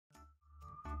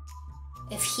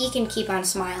If he can keep on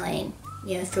smiling,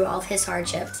 through all of his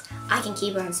hardships, I can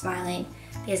keep on smiling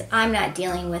because I'm not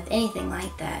dealing with anything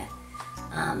like that.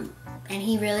 And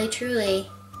he really, truly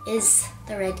is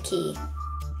the red key.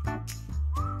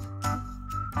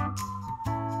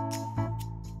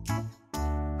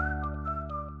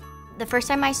 The first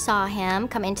time I saw him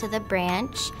come into the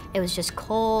branch, it was just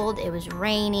cold, it was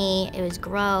rainy, it was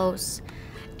gross,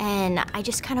 and I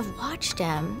just kind of watched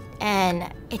him,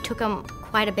 and it took him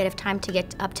quite a bit of time to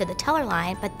get up to the teller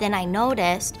line, but then I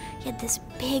noticed he had this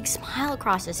big smile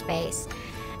across his face,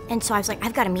 and so I was like,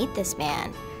 I've got to meet this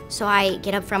man. So I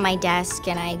get up from my desk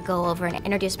and I go over and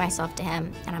introduce myself to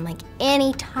him, and I'm like,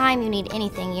 anytime you need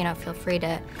anything, feel free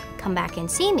to come back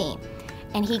and see me.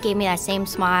 And he gave me that same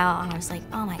smile, and I was like,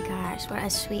 oh my gosh, what a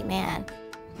sweet man.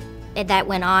 That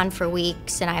went on for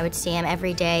weeks, and I would see him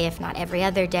every day, if not every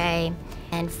other day.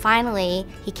 And finally,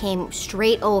 he came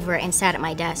straight over and sat at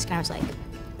my desk, and I was like,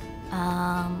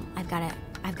 I've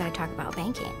got to talk about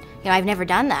banking. I've never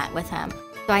done that with him.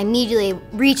 So I immediately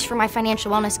reached for my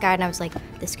financial wellness guide, and I was like,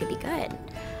 this could be good.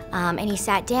 And he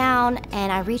sat down,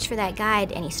 and I reached for that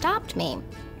guide, and he stopped me.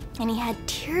 And he had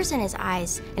tears in his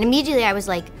eyes. And immediately I was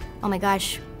like, oh my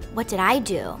gosh, what did I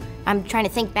do? I'm trying to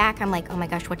think back. I'm like, oh my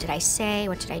gosh, what did I say?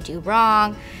 What did I do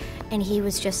wrong? And he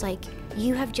was just like,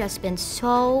 you have just been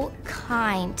so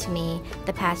kind to me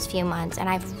the past few months, and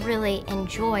I've really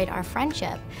enjoyed our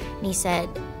friendship. And he said,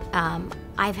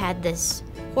 I've had this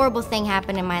horrible thing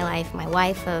happen in my life. My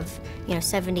wife of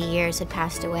 70 years had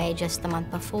passed away just the month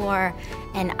before,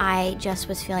 and I just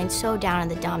was feeling so down in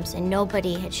the dumps, and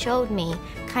nobody had showed me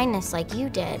kindness like you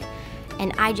did.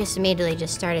 And I just immediately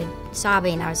just started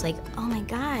sobbing. I was like, oh my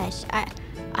gosh,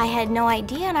 I had no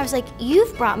idea. And I was like,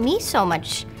 you've brought me so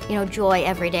much joy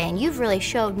every day, and you've really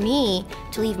showed me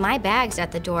to leave my bags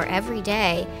at the door every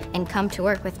day and come to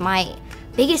work with my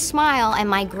biggest smile and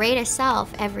my greatest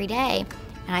self every day.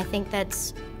 And I think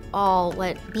that's all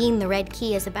what being the red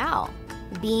key is about.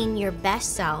 Being your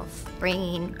best self,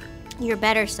 bringing your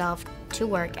better self to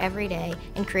work every day,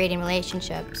 and creating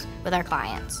relationships with our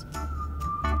clients.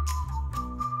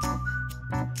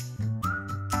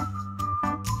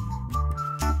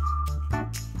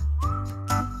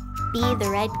 Be the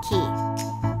red key.